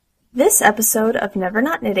This episode of Never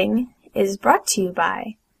Not Knitting is brought to you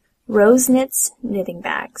by Rose Knits Knitting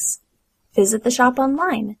Bags. Visit the shop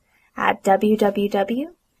online at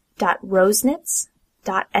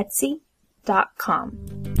www.roseknits.etsy.com.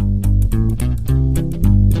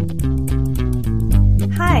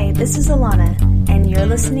 Hi, this is Alana, and you're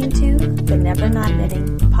listening to the Never Not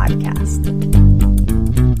Knitting podcast.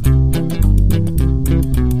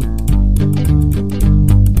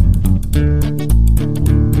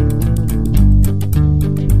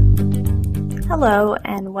 Hello,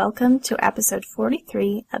 and welcome to episode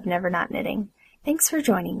 43 of Never Not Knitting. Thanks for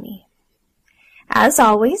joining me. As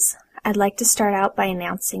always, I'd like to start out by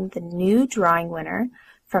announcing the new drawing winner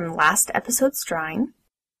from last episode's drawing.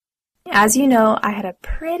 As you know, I had a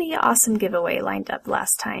pretty awesome giveaway lined up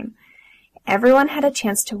last time. Everyone had a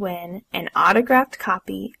chance to win an autographed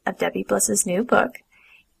copy of Debbie Bliss's new book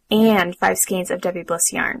and 5 skeins of Debbie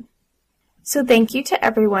Bliss yarn. So thank you to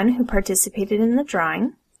everyone who participated in the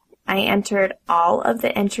drawing. I entered all of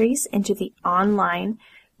the entries into the online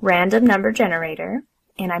random number generator,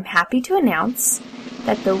 and I'm happy to announce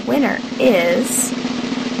that the winner is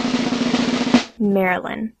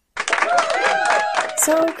Marilyn.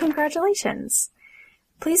 So congratulations!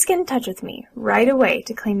 Please get in touch with me right away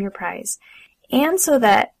to claim your prize, and so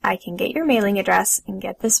that I can get your mailing address and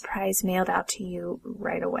get this prize mailed out to you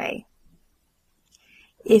right away.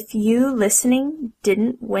 If you listening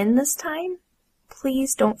didn't win this time,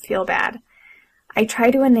 please don't feel bad. I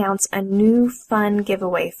try to announce a new fun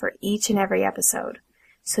giveaway for each and every episode,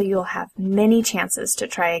 so you'll have many chances to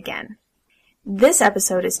try again. This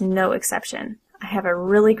episode is no exception. I have a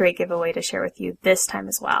really great giveaway to share with you this time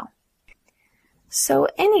as well. So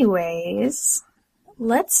anyways,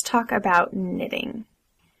 let's talk about knitting.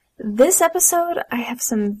 This episode, I have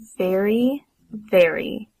some very,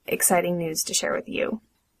 very exciting news to share with you.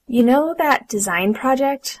 You know that design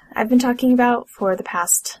project I've been talking about for the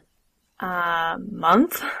past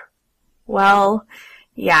month? Well,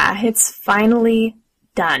 yeah, it's finally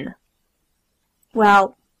done.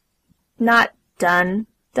 Well, not done,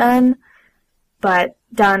 but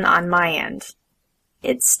done on my end.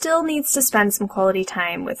 It still needs to spend some quality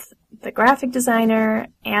time with the graphic designer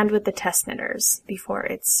and with the test knitters before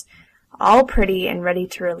it's all pretty and ready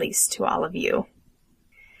to release to all of you.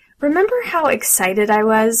 Remember how excited I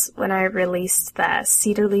was when I released the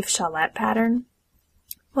cedar leaf shawlette pattern?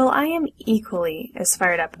 Well, I am equally as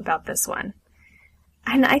fired up about this one.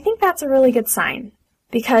 And I think that's a really good sign,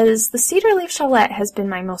 because the cedar leaf shawlette has been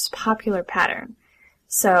my most popular pattern.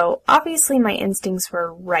 So obviously my instincts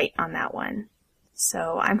were right on that one.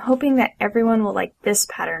 So I'm hoping that everyone will like this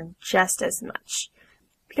pattern just as much,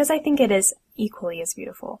 because I think it is equally as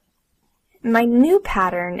beautiful. My new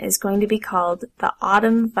pattern is going to be called the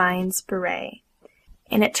Autumn Vines Beret,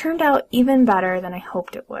 and it turned out even better than I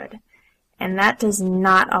hoped it would, and that does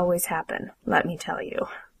not always happen, let me tell you.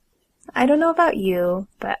 I don't know about you,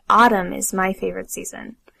 but autumn is my favorite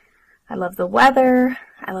season. I love the weather,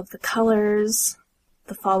 I love the colors,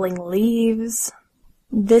 the falling leaves.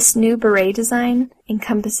 This new beret design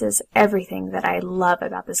encompasses everything that I love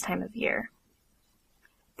about this time of year.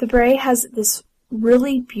 The beret has this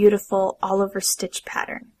really beautiful all-over stitch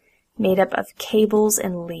pattern made up of cables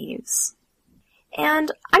and leaves.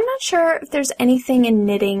 And I'm not sure if there's anything in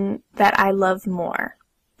knitting that I love more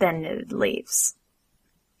than knitted leaves.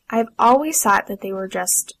 I've always thought that they were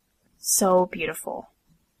just so beautiful.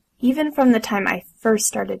 Even from the time I first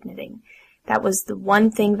started knitting, that was the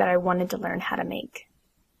one thing that I wanted to learn how to make.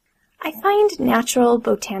 I find natural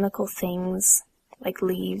botanical things, like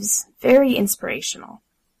leaves, very inspirational.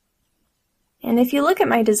 And if you look at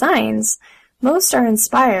my designs, most are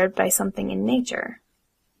inspired by something in nature.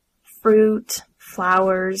 Fruit,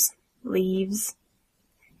 flowers, leaves,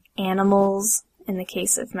 animals, in the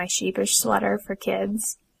case of my sheepish sweater for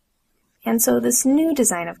kids. And so this new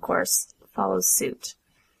design, of course, follows suit.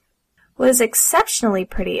 What is exceptionally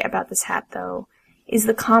pretty about this hat, though, is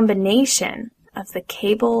the combination of the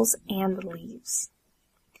cables and the leaves.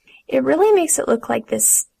 It really makes it look like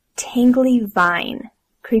this tangly vine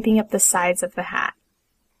creeping up the sides of the hat.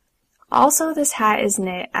 Also, this hat is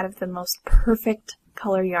knit out of the most perfect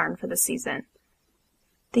color yarn for the season.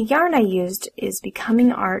 The yarn I used is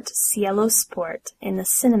Becoming Art Cielo Sport in the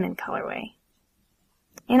cinnamon colorway.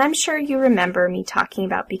 And I'm sure you remember me talking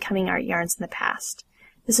about Becoming Art yarns in the past.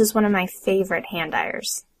 This is one of my favorite hand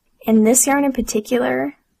dyers. And this yarn in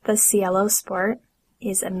particular, the Cielo Sport,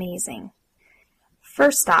 is amazing.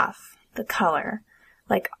 First off, the color,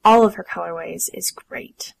 like all of her colorways, is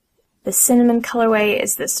great. The cinnamon colorway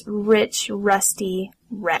is this rich, rusty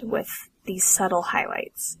red with these subtle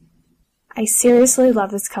highlights. I seriously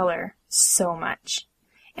love this color so much.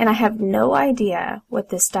 And I have no idea what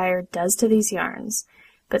this dyer does to these yarns,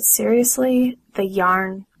 but seriously, the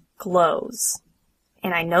yarn glows.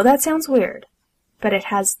 And I know that sounds weird, but it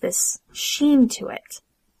has this sheen to it.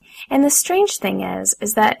 And the strange thing is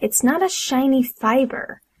that it's not a shiny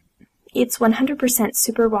fiber. It's 100%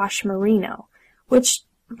 superwash merino, which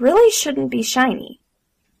really shouldn't be shiny.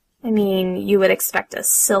 I mean, you would expect a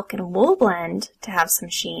silk and wool blend to have some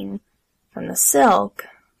sheen from the silk,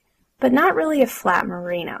 but not really a flat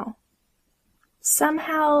merino.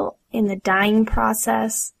 Somehow, in the dyeing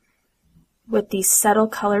process, with these subtle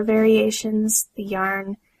color variations, the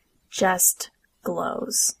yarn just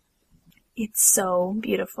glows. It's so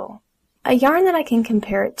beautiful. A yarn that I can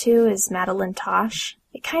compare it to is Madeline Tosh.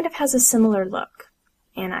 It kind of has a similar look,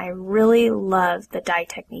 and I really love the dye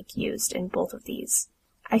technique used in both of these.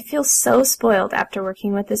 I feel so spoiled after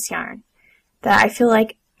working with this yarn that I feel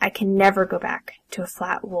like I can never go back to a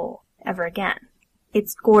flat wool ever again.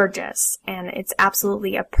 It's gorgeous, and it's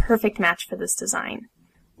absolutely a perfect match for this design.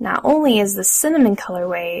 Not only is the cinnamon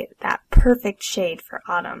colorway that perfect shade for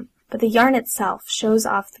autumn, but the yarn itself shows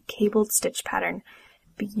off the cabled stitch pattern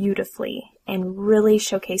beautifully and really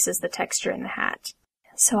showcases the texture in the hat.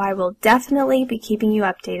 So I will definitely be keeping you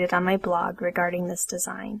updated on my blog regarding this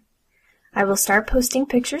design. I will start posting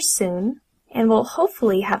pictures soon, and will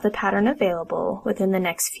hopefully have the pattern available within the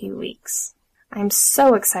next few weeks. I'm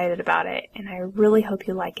so excited about it, and I really hope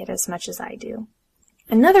you like it as much as I do.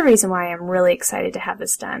 Another reason why I'm really excited to have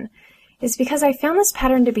this done is because I found this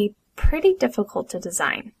pattern to be pretty difficult to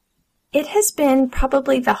design. It has been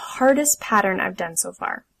probably the hardest pattern I've done so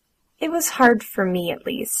far. It was hard for me, at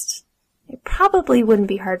least. It probably wouldn't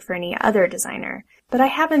be hard for any other designer, but I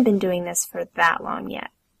haven't been doing this for that long yet.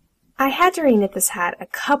 I had to reknit this hat a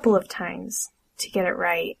couple of times to get it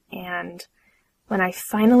right, and when I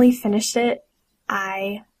finally finished it,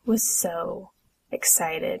 I was so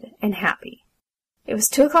excited and happy. It was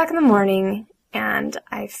 2 o'clock in the morning, and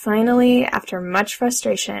I finally, after much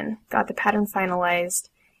frustration, got the pattern finalized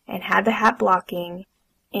and had the hat blocking,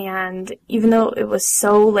 and even though it was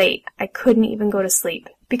so late, I couldn't even go to sleep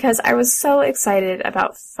because I was so excited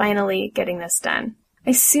about finally getting this done.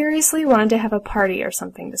 I seriously wanted to have a party or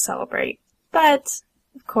something to celebrate, but,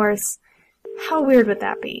 of course, how weird would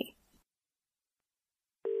that be?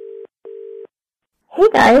 Hey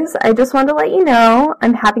guys, I just wanted to let you know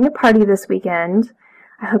I'm having a party this weekend.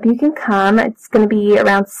 I hope you can come. It's going to be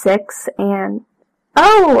around 6, and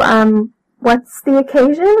what's the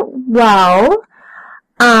occasion? Well,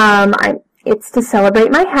 it's to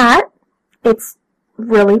celebrate my hat. It's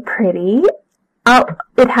really pretty.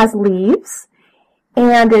 It has leaves,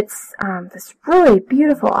 and it's this really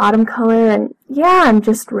beautiful autumn color, and yeah, I'm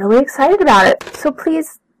just really excited about it. So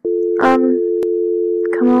please, come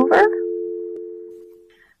over.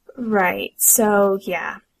 Right, so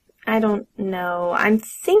yeah, I don't know. I'm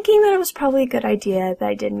thinking that it was probably a good idea that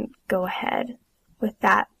I didn't go ahead with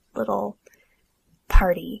that little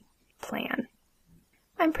party plan.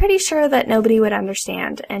 I'm pretty sure that nobody would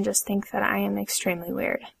understand and just think that I am extremely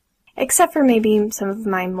weird. Except for maybe some of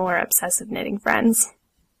my more obsessive knitting friends.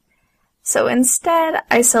 So instead,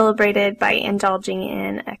 I celebrated by indulging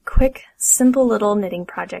in a quick, simple little knitting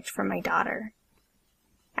project for my daughter.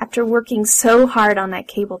 After working so hard on that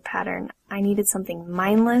cabled pattern, I needed something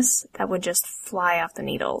mindless that would just fly off the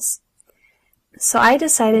needles. So I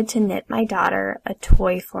decided to knit my daughter a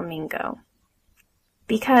toy flamingo.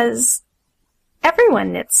 Because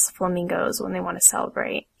everyone knits flamingos when they want to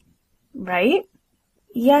celebrate, right?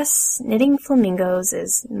 Yes, knitting flamingos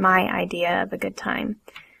is my idea of a good time.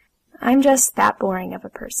 I'm just that boring of a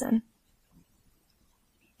person.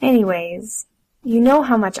 Anyways, you know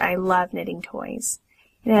how much I love knitting toys.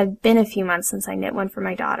 It had been a few months since I knit one for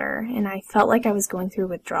my daughter, and I felt like I was going through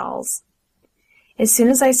withdrawals. As soon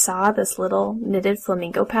as I saw this little knitted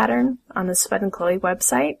flamingo pattern on the Spud and Chloe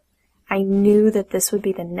website, I knew that this would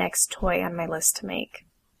be the next toy on my list to make.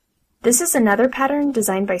 This is another pattern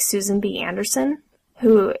designed by Susan B. Anderson,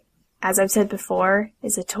 who, as I've said before,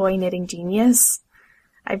 is a toy knitting genius.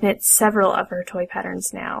 I've knit several of her toy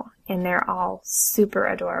patterns now, and they're all super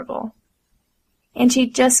adorable. And she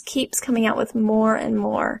just keeps coming out with more and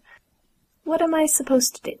more. What am I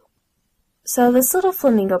supposed to do? So this little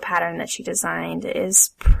flamingo pattern that she designed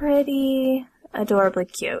is pretty adorably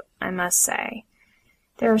cute, I must say.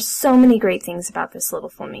 There are so many great things about this little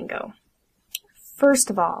flamingo. First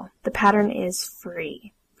of all, the pattern is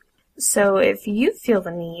free. So if you feel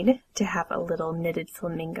the need to have a little knitted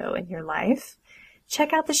flamingo in your life,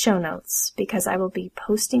 check out the show notes because I will be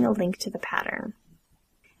posting a link to the pattern.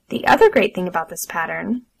 The other great thing about this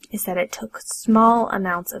pattern is that it took small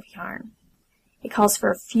amounts of yarn. It calls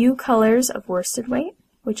for a few colors of worsted weight,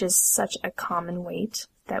 which is such a common weight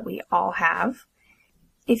that we all have.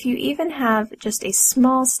 If you even have just a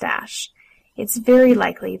small stash, it's very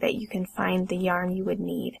likely that you can find the yarn you would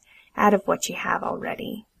need out of what you have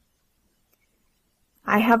already.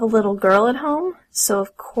 I have a little girl at home, so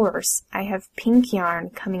of course I have pink yarn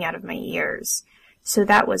coming out of my ears, so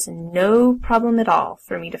that was no problem at all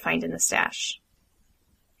for me to find in the stash.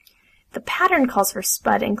 The pattern calls for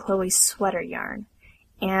Spud and Chloe's sweater yarn,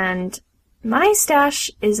 and my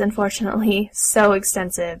stash is unfortunately so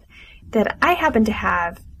extensive that I happen to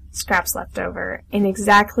have scraps left over in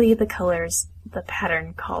exactly the colors the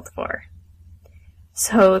pattern called for.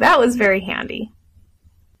 So that was very handy.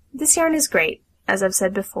 This yarn is great, as I've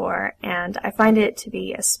said before, and I find it to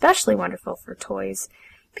be especially wonderful for toys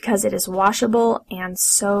because it is washable and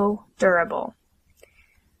so durable.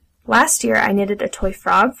 Last year I knitted a toy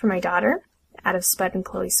frog for my daughter out of Spud and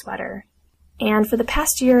Chloe's sweater, and for the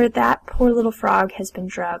past year that poor little frog has been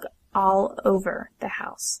drug all over the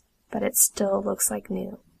house, but it still looks like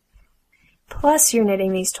new. Plus you're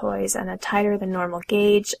knitting these toys on a tighter than normal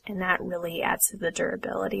gauge, and that really adds to the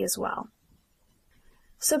durability as well.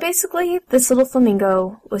 So basically, this little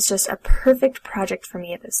flamingo was just a perfect project for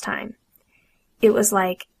me at this time. It was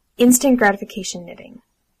like instant gratification knitting.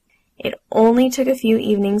 It only took a few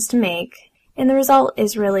evenings to make, and the result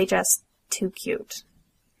is really just too cute.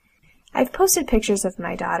 I've posted pictures of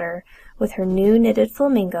my daughter with her new knitted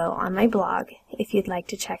flamingo on my blog if you'd like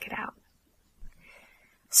to check it out.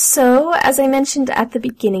 So, as I mentioned at the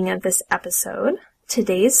beginning of this episode,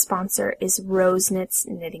 today's sponsor is Rose Knits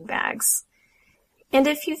Knitting Bags. And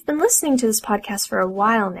if you've been listening to this podcast for a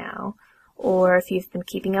while now, or if you've been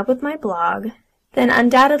keeping up with my blog, then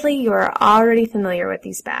undoubtedly you are already familiar with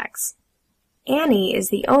these bags. Annie is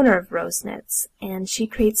the owner of Rose Knits, and she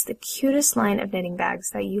creates the cutest line of knitting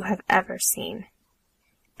bags that you have ever seen.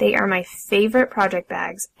 They are my favorite project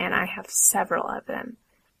bags, and I have several of them.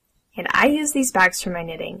 And I use these bags for my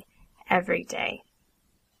knitting every day.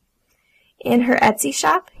 In her Etsy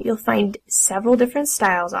shop, you'll find several different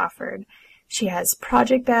styles offered. She has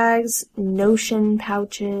project bags, notion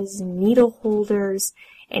pouches, needle holders,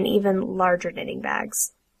 and even larger knitting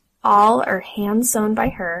bags. All are hand-sewn by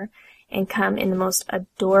her and come in the most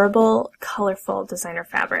adorable, colorful designer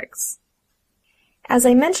fabrics. As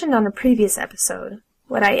I mentioned on a previous episode,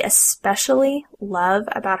 what I especially love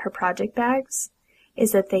about her project bags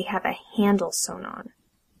is that they have a handle sewn on.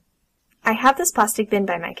 I have this plastic bin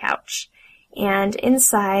by my couch, and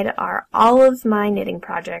inside are all of my knitting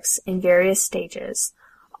projects in various stages,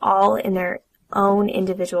 all in their own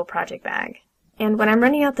individual project bag. And when I'm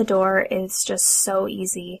running out the door, it's just so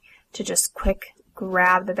easy to just quick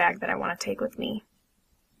grab the bag that I want to take with me.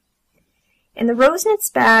 And the Rose Knits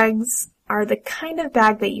bags are the kind of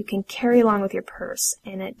bag that you can carry along with your purse,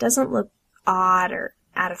 and it doesn't look odd or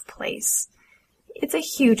out of place. It's a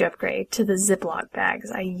huge upgrade to the Ziploc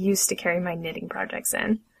bags I used to carry my knitting projects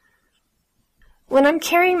in. When I'm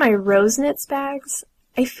carrying my Rose Knits bags,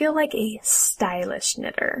 I feel like a stylish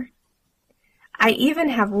knitter. I even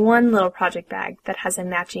have one little project bag that has a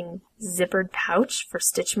matching zippered pouch for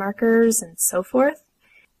stitch markers and so forth,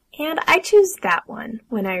 and I choose that one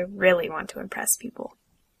when I really want to impress people.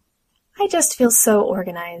 I just feel so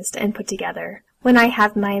organized and put together when I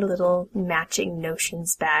have my little matching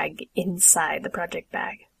notions bag inside the project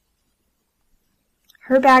bag.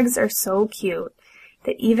 Her bags are so cute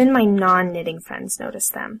that even my non-knitting friends notice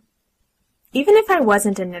them. Even if I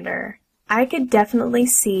wasn't a knitter, I could definitely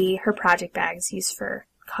see her project bags used for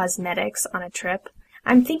cosmetics on a trip.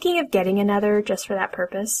 I'm thinking of getting another just for that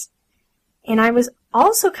purpose. And I was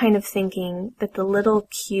also kind of thinking that the little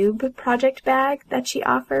cube project bag that she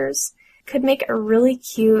offers could make a really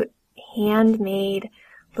cute, handmade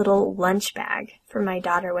little lunch bag for my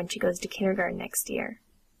daughter when she goes to kindergarten next year.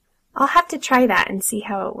 I'll have to try that and see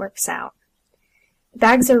how it works out. The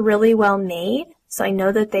bags are really well made, so I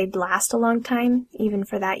know that they'd last a long time, even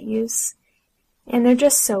for that use. And they're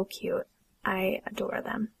just so cute. I adore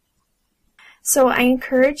them. So I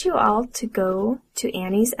encourage you all to go to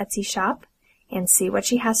Annie's Etsy shop and see what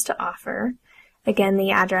she has to offer. Again,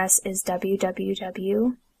 the address is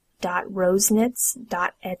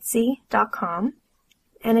www.roseknits.etsy.com.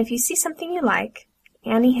 And if you see something you like,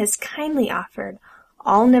 Annie has kindly offered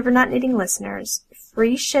all Never Not Knitting listeners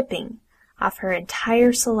free shipping off her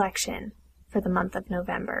entire selection for the month of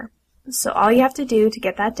November. So all you have to do to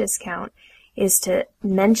get that discount is to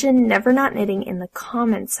mention Never Not Knitting in the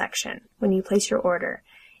comments section when you place your order,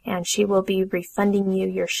 and she will be refunding you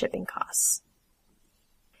your shipping costs.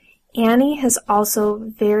 Annie has also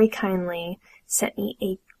very kindly sent me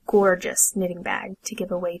a gorgeous knitting bag to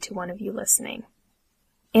give away to one of you listening.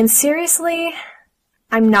 And seriously,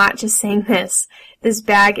 I'm not just saying this. This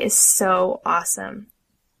bag is so awesome.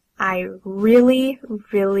 I really,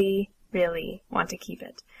 really, really want to keep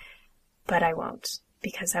it. But I won't,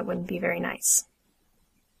 because that wouldn't be very nice.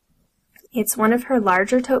 It's one of her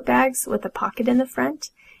larger tote bags with a pocket in the front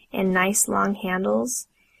and nice long handles.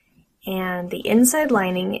 And the inside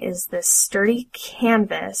lining is this sturdy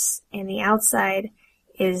canvas, and the outside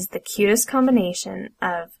is the cutest combination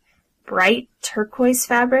of bright turquoise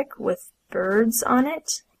fabric with birds on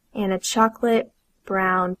it and a chocolate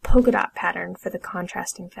brown polka dot pattern for the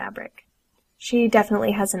contrasting fabric. She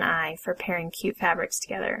definitely has an eye for pairing cute fabrics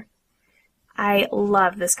together. I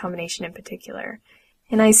love this combination in particular,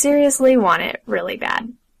 and I seriously want it really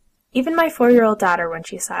bad. Even my 4-year-old daughter, when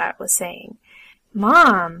she saw it, was saying,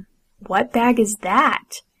 "Mom, what bag is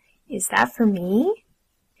that? Is that for me?"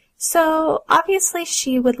 So obviously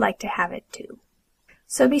she would like to have it too.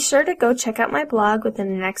 So be sure to go check out my blog within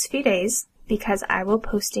the next few days, because I will be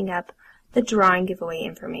posting up the drawing giveaway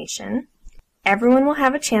information. Everyone will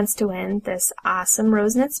have a chance to win this awesome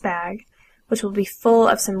Rose Knits bag, which will be full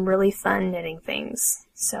of some really fun knitting things.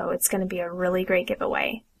 So it's going to be a really great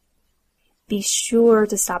giveaway. Be sure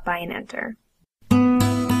to stop by and enter.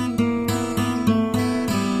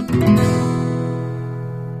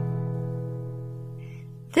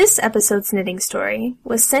 This episode's knitting story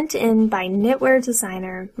was sent in by knitwear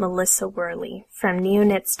designer Melissa Worley from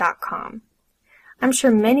neoknits.com. I'm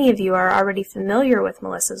sure many of you are already familiar with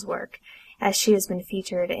Melissa's work, as she has been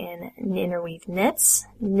featured in Interweave Knits,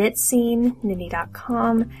 Knitscene,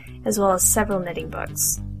 Knitty.com, as well as several knitting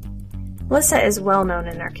books. Melissa is well known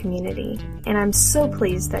in our community, and I'm so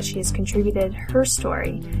pleased that she has contributed her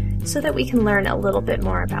story so that we can learn a little bit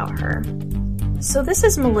more about her. So this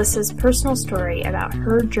is Melissa's personal story about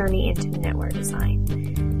her journey into knitwear design,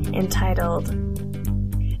 entitled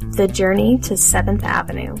The Journey to 7th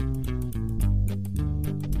Avenue.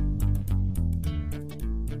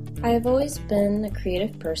 I have always been a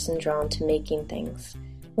creative person drawn to making things.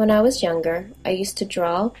 When I was younger, I used to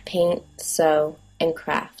draw, paint, sew, and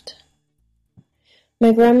craft.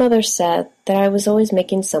 My grandmother said that I was always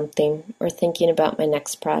making something or thinking about my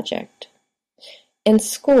next project. In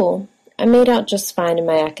school, I made out just fine in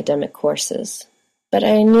my academic courses, but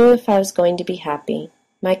I knew if I was going to be happy,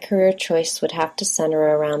 my career choice would have to center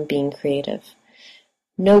around being creative.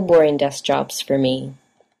 No boring desk jobs for me.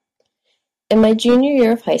 In my junior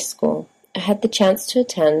year of high school, I had the chance to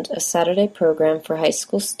attend a Saturday program for high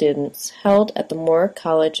school students held at the Moore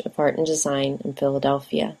College of Art and Design in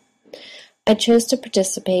Philadelphia. I chose to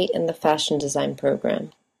participate in the fashion design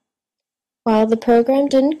program. While the program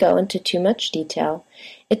didn't go into too much detail,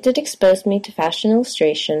 it did expose me to fashion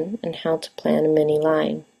illustration and how to plan a mini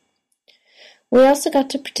line. We also got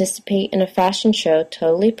to participate in a fashion show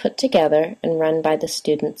totally put together and run by the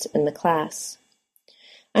students in the class.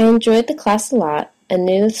 I enjoyed the class a lot and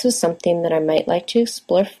knew this was something that I might like to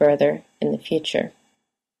explore further in the future.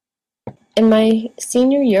 In my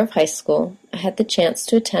senior year of high school, I had the chance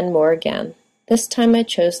to attend more again. This time I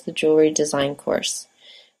chose the jewelry design course.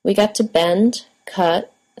 We got to bend,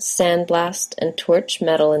 cut, sandblast, and torch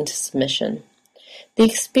metal into submission. The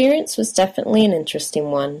experience was definitely an interesting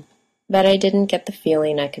one, but I didn't get the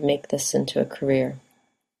feeling I could make this into a career.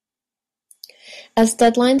 As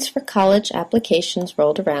deadlines for college applications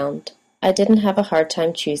rolled around, I didn't have a hard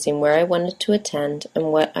time choosing where I wanted to attend and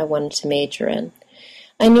what I wanted to major in.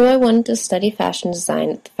 I knew I wanted to study fashion design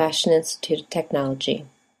at the Fashion Institute of Technology.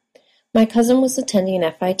 My cousin was attending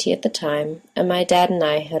FIT at the time, and my dad and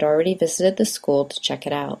I had already visited the school to check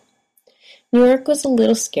it out. New York was a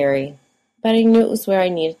little scary, but I knew it was where I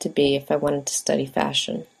needed to be if I wanted to study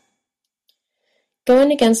fashion.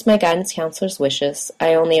 Going against my guidance counselor's wishes,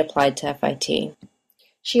 I only applied to FIT.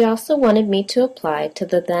 She also wanted me to apply to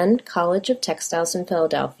the then College of Textiles in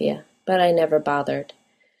Philadelphia, but I never bothered.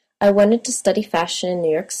 I wanted to study fashion in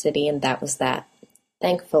New York City, and that was that.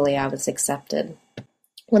 Thankfully, I was accepted.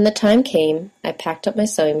 When the time came, I packed up my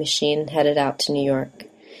sewing machine and headed out to New York.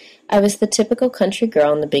 I was the typical country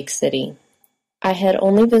girl in the big city. I had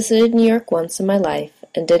only visited New York once in my life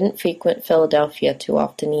and didn't frequent Philadelphia too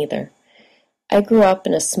often either. I grew up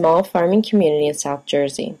in a small farming community in South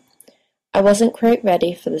Jersey. I wasn't quite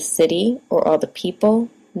ready for the city or all the people,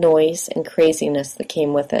 noise, and craziness that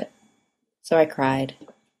came with it. So I cried.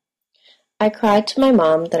 I cried to my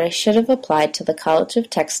mom that I should have applied to the College of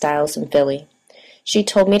Textiles in Philly. She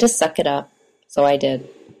told me to suck it up, so I did.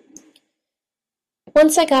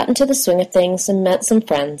 Once I got into the swing of things and met some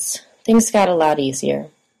friends, things got a lot easier.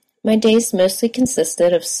 My days mostly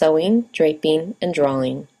consisted of sewing, draping, and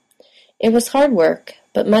drawing. It was hard work,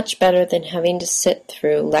 but much better than having to sit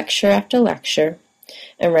through lecture after lecture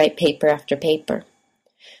and write paper after paper.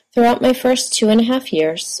 Throughout my first 2.5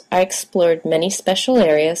 years, I explored many special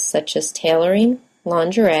areas such as tailoring,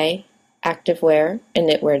 lingerie, activewear, and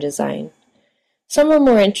knitwear design. Some were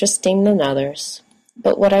more interesting than others,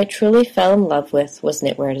 but what I truly fell in love with was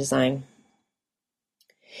knitwear design.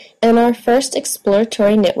 In our first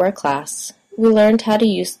exploratory knitwear class, we learned how to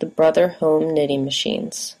use the Brother Home knitting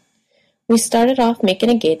machines. We started off making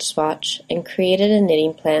a gauge swatch and created a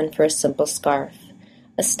knitting plan for a simple scarf,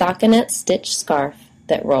 a stockinette stitch scarf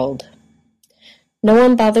that rolled. No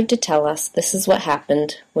one bothered to tell us this is what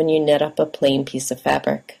happened when you knit up a plain piece of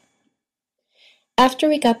fabric. After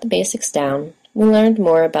we got the basics down, we learned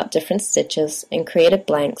more about different stitches and created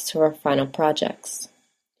blanks for our final projects.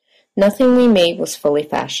 Nothing we made was fully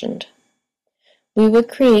fashioned. We would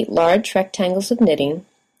create large rectangles of knitting,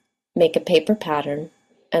 make a paper pattern,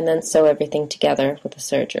 and then sew everything together with a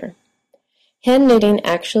serger. Hand knitting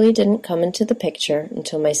actually didn't come into the picture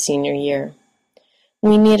until my senior year.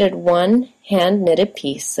 We needed one hand-knitted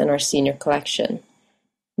piece in our senior collection.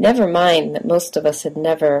 Never mind that most of us had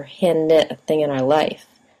never hand-knit a thing in our life,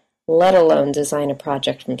 let alone design a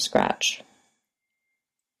project from scratch.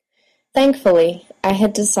 Thankfully, I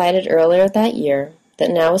had decided earlier that year that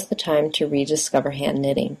now was the time to rediscover hand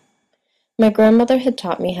knitting. My grandmother had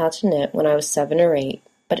taught me how to knit when I was 7 or 8,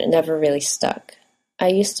 but it never really stuck. I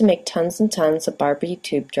used to make tons and tons of Barbie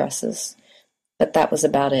tube dresses, but that was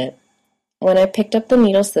about it. When I picked up the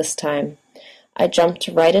needles this time, I jumped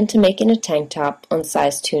right into making a tank top on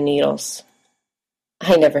size 2 needles.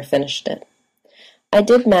 I never finished it. I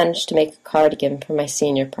did manage to make a cardigan for my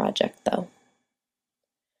senior project, though.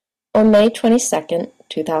 On May 22,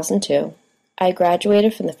 2002, I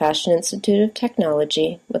graduated from the Fashion Institute of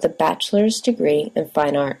Technology with a bachelor's degree in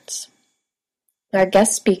fine arts. Our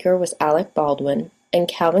guest speaker was Alec Baldwin, and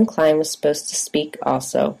Calvin Klein was supposed to speak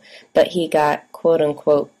also, but he got,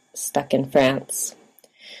 quote-unquote, stuck in France.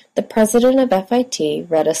 The president of FIT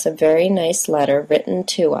read us a very nice letter written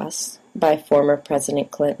to us by former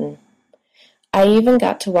President Clinton. I even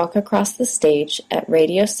got to walk across the stage at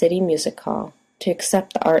Radio City Music Hall to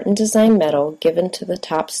accept the Art and Design Medal given to the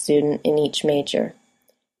top student in each major.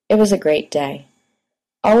 It was a great day.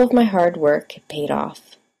 All of my hard work had paid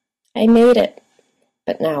off. I made it.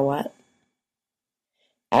 But now what?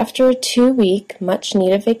 After a 2-week,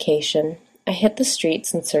 much-needed vacation, I hit the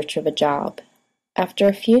streets in search of a job. After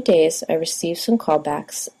a few days, I received some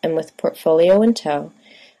callbacks, and with portfolio in tow,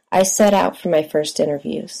 I set out for my first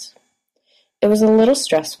interviews. It was a little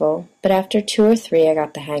stressful, but after 2 or 3, I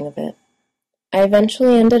got the hang of it. I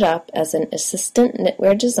eventually ended up as an assistant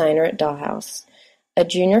knitwear designer at Dollhouse, a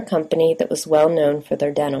junior company that was well known for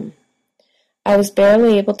their denim. I was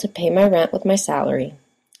barely able to pay my rent with my salary,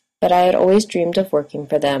 but I had always dreamed of working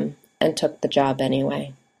for them and took the job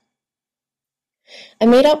anyway. I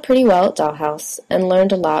made out pretty well at Dollhouse and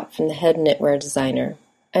learned a lot from the head knitwear designer.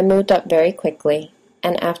 I moved up very quickly,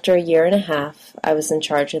 and after a 1.5 years, I was in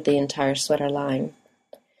charge of the entire sweater line.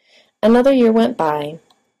 Another year went by,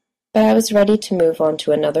 but I was ready to move on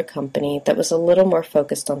to another company that was a little more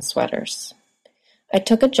focused on sweaters. I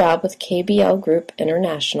took a job with KBL Group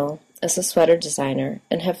International as a sweater designer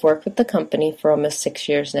and have worked with the company for almost 6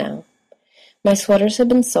 years now. My sweaters have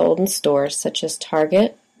been sold in stores such as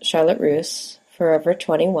Target, Charlotte Russe, Forever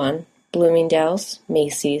 21, Bloomingdale's,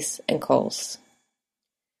 Macy's, and Kohl's.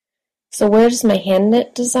 So where does my hand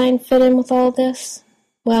knit design fit in with all this?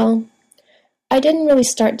 Well, I didn't really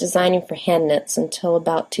start designing for hand knits until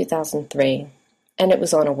about 2003, and it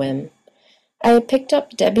was on a whim. I had picked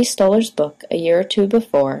up Debbie Stoller's book a year or 2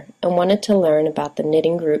 before and wanted to learn about the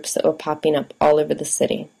knitting groups that were popping up all over the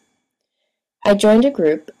city. I joined a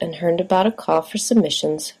group and heard about a call for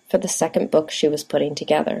submissions for the second book she was putting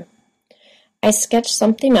together. I sketched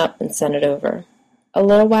something up and sent it over. A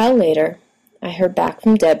little while later, I heard back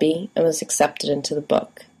from Debbie and was accepted into the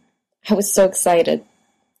book. I was so excited.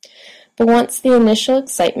 But once the initial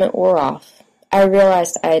excitement wore off, I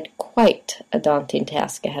realized I had quite a daunting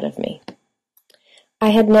task ahead of me. I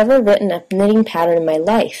had never written a knitting pattern in my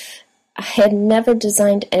life. I had never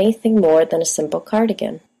designed anything more than a simple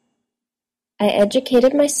cardigan. I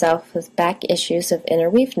educated myself with back issues of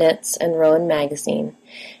Interweave Knits and Rowan magazine,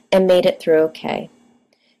 and made it through okay.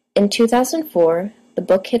 In 2004, the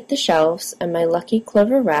book hit the shelves, and my Lucky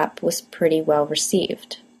Clover wrap was pretty well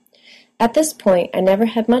received. At this point, I never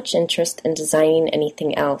had much interest in designing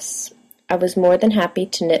anything else. I was more than happy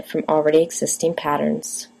to knit from already existing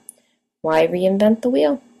patterns. Why reinvent the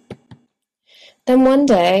wheel? Then one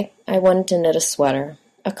day, I wanted to knit a sweater,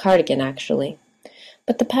 a cardigan actually,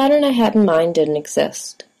 but the pattern I had in mind didn't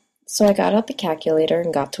exist, so I got out the calculator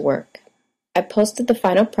and got to work. I posted the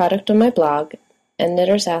final product on my blog, and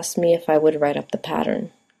knitters asked me if I would write up the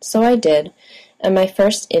pattern. So I did, and my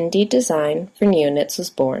first indie design for Neoknits was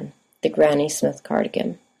born, the Granny Smith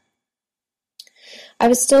cardigan. I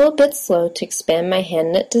was still a bit slow to expand my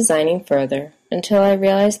hand-knit designing further until I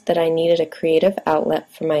realized that I needed a creative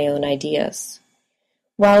outlet for my own ideas.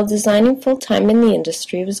 While designing full-time in the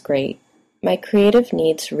industry was great, my creative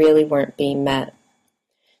needs really weren't being met.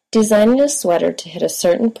 Designing a sweater to hit a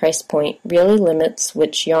certain price point really limits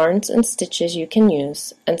which yarns and stitches you can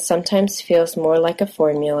use, and sometimes feels more like a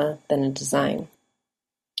formula than a design.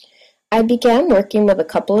 I began working with a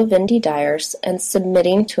couple of indie dyers and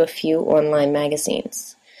submitting to a few online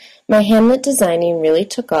magazines. My hand-knit designing really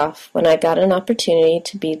took off when I got an opportunity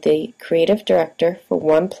to be the creative director for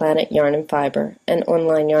One Planet Yarn and Fiber, an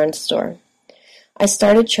online yarn store. I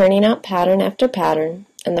started churning out pattern after pattern,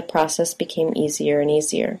 and the process became easier and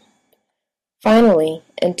easier. Finally,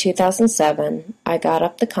 in 2007, I got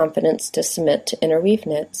up the confidence to submit to Interweave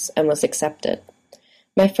Knits and was accepted.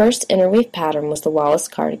 My first interweave pattern was the Wallace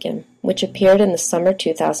cardigan, which appeared in the summer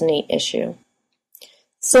 2008 issue.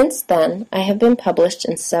 Since then, I have been published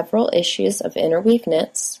in several issues of Interweave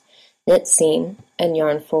Knits, Knit Scene, and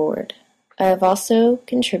Yarn Forward. I have also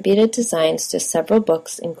contributed designs to several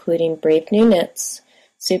books including Brave New Knits,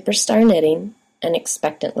 Superstar Knitting, and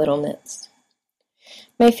Expectant Little Knits.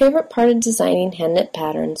 My favorite part of designing hand-knit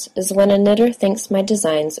patterns is when a knitter thinks my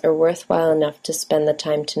designs are worthwhile enough to spend the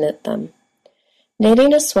time to knit them.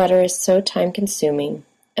 Knitting a sweater is so time-consuming,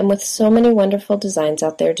 and with so many wonderful designs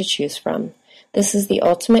out there to choose from, this is the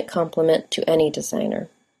ultimate compliment to any designer.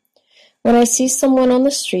 When I see someone on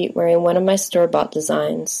the street wearing one of my store-bought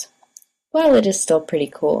designs, well, it is still pretty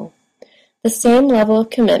cool. The same level of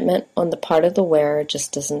commitment on the part of the wearer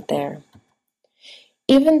just isn't there.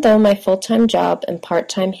 Even though my full-time job and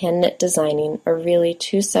part-time hand-knit designing are really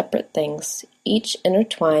two separate things, each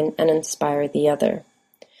intertwine and inspire the other.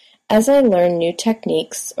 As I learn new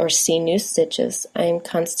techniques or see new stitches, I am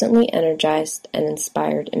constantly energized and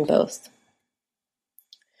inspired in both.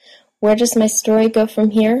 Where does my story go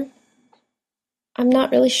from here? I'm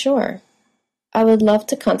not really sure. I would love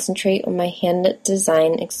to concentrate on my hand-knit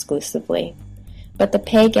design exclusively, but the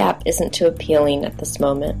pay gap isn't too appealing at this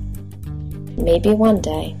moment. Maybe one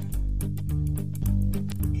day.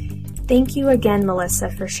 Thank you again, Melissa,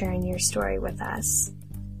 for sharing your story with us.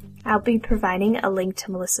 I'll be providing a link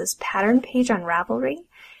to Melissa's pattern page on Ravelry,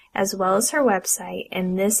 as well as her website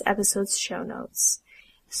in this episode's show notes,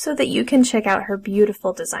 so that you can check out her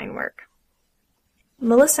beautiful design work.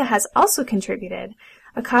 Melissa has also contributed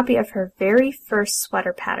a copy of her very first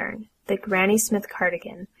sweater pattern, the Granny Smith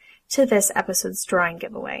cardigan, to this episode's drawing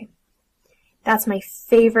giveaway. That's my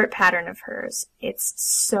favorite pattern of hers. It's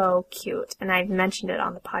so cute, and I've mentioned it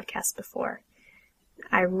on the podcast before.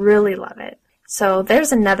 I really love it. So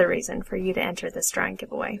there's another reason for you to enter this drawing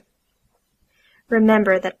giveaway.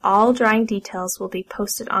 Remember that all drawing details will be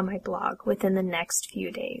posted on my blog within the next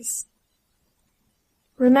few days.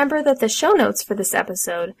 Remember that the show notes for this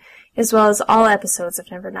episode, as well as all episodes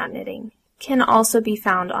of Never Not Knitting, can also be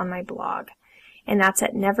found on my blog, and that's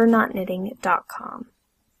at nevernotknitting.com.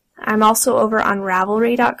 I'm also over on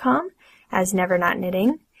Ravelry.com as Never Not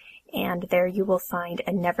Knitting, and there you will find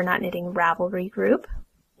a Never Not Knitting Ravelry group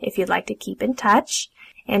if you'd like to keep in touch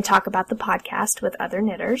and talk about the podcast with other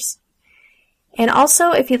knitters. And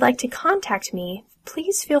also, if you'd like to contact me,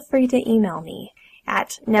 please feel free to email me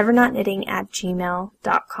at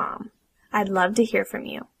nevernotknitting@gmail.com. I'd love to hear from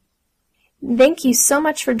you. Thank you so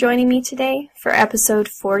much for joining me today for episode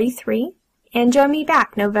 43, and join me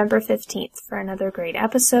back November 15th for another great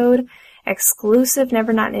episode, exclusive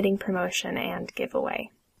Never Not Knitting promotion, and giveaway.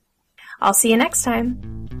 I'll see you next time.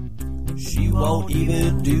 She won't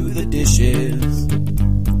even do the dishes.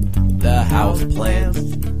 The house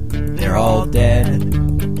plants, they're all dead.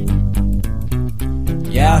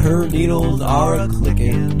 Yeah, her needles are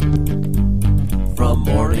a-clicking from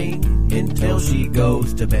morning until she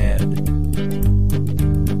goes to bed.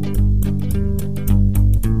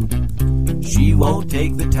 She won't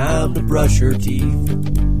take the time to brush her teeth.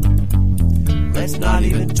 Let's not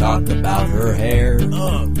even talk about her hair.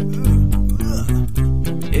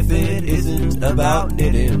 If it isn't about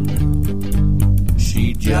knitting,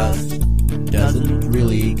 she just doesn't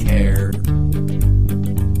really care.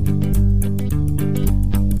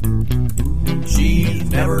 She's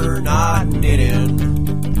never not knitting,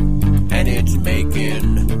 and it's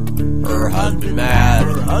making her husband mad.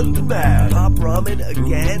 Her husband mad. Pop ramen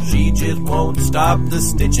again? She just won't stop the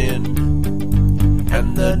stitching,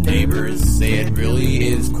 and the neighbors say it really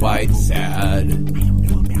is quite sad. I don't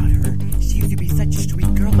know about her. She used to be such a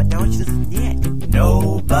sweet girl, but now she doesn't knit.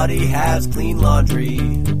 Nobody has clean laundry.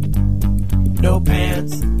 No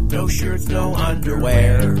pants no shirts, no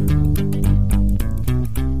underwear.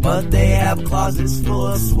 But they have closets full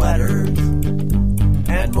of sweaters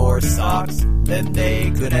and more socks than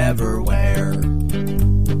they could ever wear.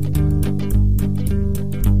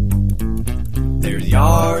 There's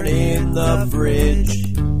yarn in the fridge,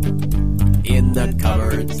 in the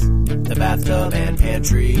cupboards, the bathtub and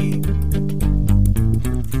pantry.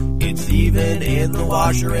 It's even in the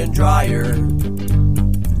washer and dryer.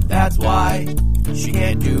 That's why she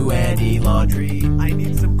can't do any laundry. I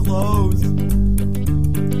need some clothes.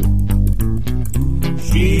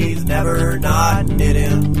 She's never not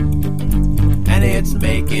knitting, and it's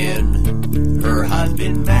making her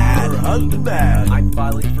husband mad. Her husband mad. I'm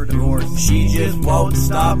filing for divorce. She just won't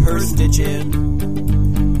stop her stitching,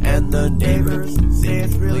 and the neighbors say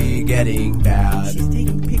it's really getting bad. She's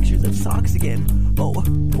taking pictures of socks again. Oh,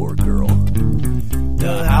 poor girl.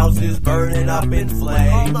 The house is burning up in Call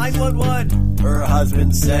flames. 911. Her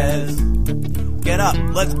husband says, "Get up,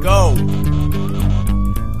 let's go."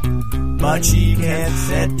 But she can't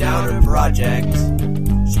set down her project.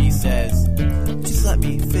 She says, Just let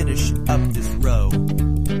me finish up this row.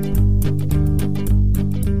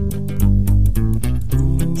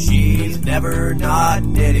 she's never not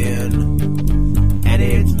knitting, and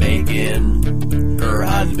it's making her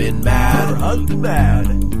husband mad. Her husband mad.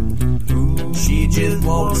 She just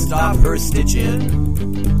won't stop her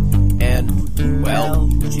stitching, and, well,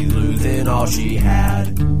 she's losing all she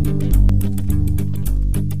had.